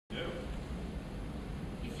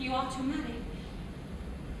you are to marry,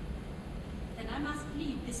 then I must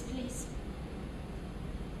leave this place.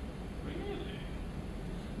 Really?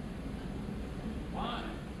 Why?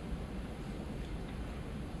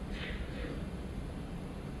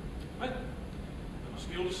 Well, that must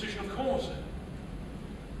be your decision, of course.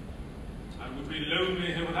 I would be lonely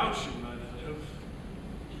here without you, my little elf.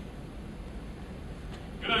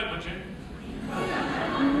 Good night, my Jane.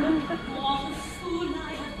 What a fool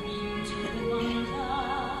I have been to wonder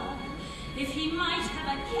if he might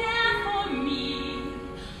have a care for me.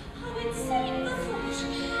 How insane the thought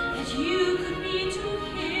that you could be to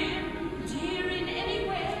him dear in any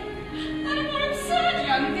way that a more absurd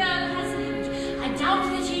young girl has lived. I doubt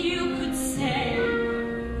that you could say,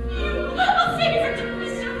 you, a favourite of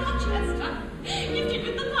Mr. Rochester, gifted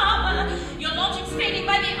with the power, your lodgings fading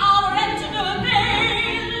by the hour and to no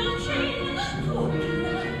avail. Jane, poor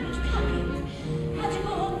blind puppet, had to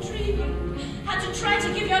go on dreaming, had to try to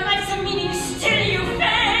give your life some meaning, still you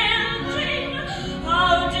failed. Jane,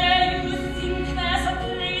 how dare you think there's a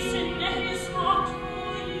place in his heart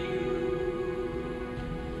for you?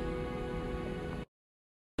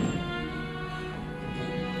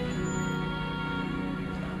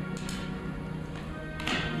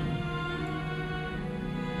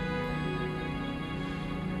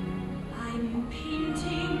 I'm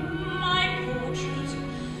painting my portrait,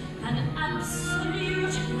 an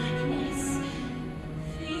absolute likeness,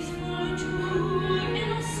 faithful to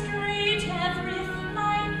illustrate every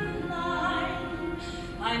fine line.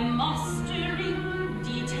 I'm mastering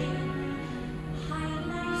detail,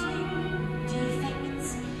 highlighting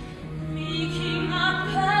defects, making a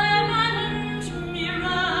permanent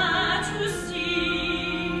mirror to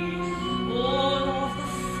see all of the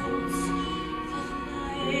faults that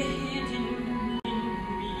lie hidden in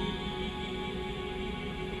me.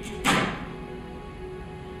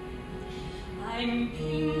 I'm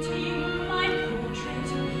painting my portrait,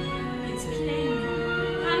 it's plain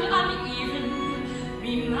and uneven,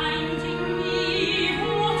 reminding me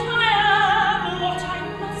what I am, what I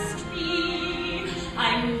must be.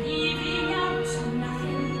 I'm leaving out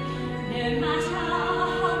nothing, no matter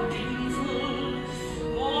how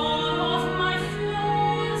painful. All of my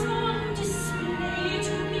flaws on display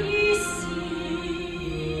to be seen.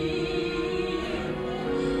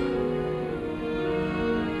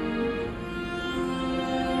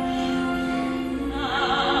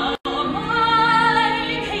 Now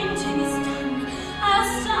my painting is done, I'll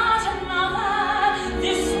start another,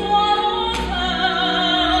 this one over.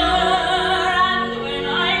 And when I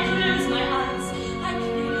close my eyes, I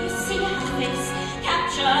clearly see her face,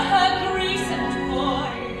 capture her grace and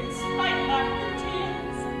poise, fight back the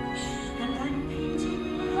tears. And I'm painting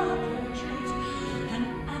her portrait, an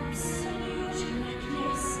absolute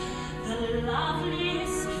likeness, the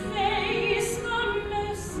loveliest face, the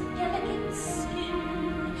most delicate skin,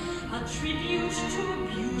 a tribute to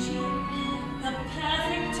beauty, the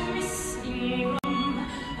perfect Miss Ingram,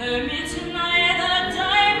 omit neither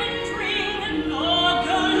diamond ring nor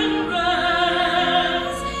golden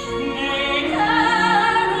rose. Make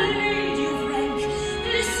her a lady of rank,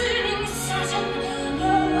 glistening satin,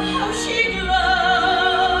 oh how she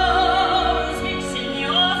glows. Mix in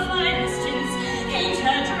your finest tints, paint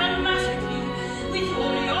her dramatically with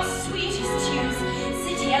all your sweetest tunes.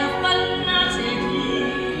 Sit here fanatically,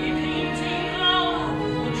 painting our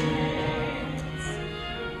portraits.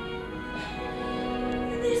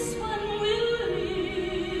 This one will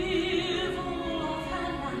live all of her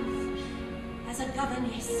life as a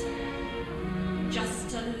governess, just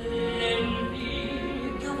a lonely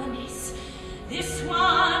governess. This one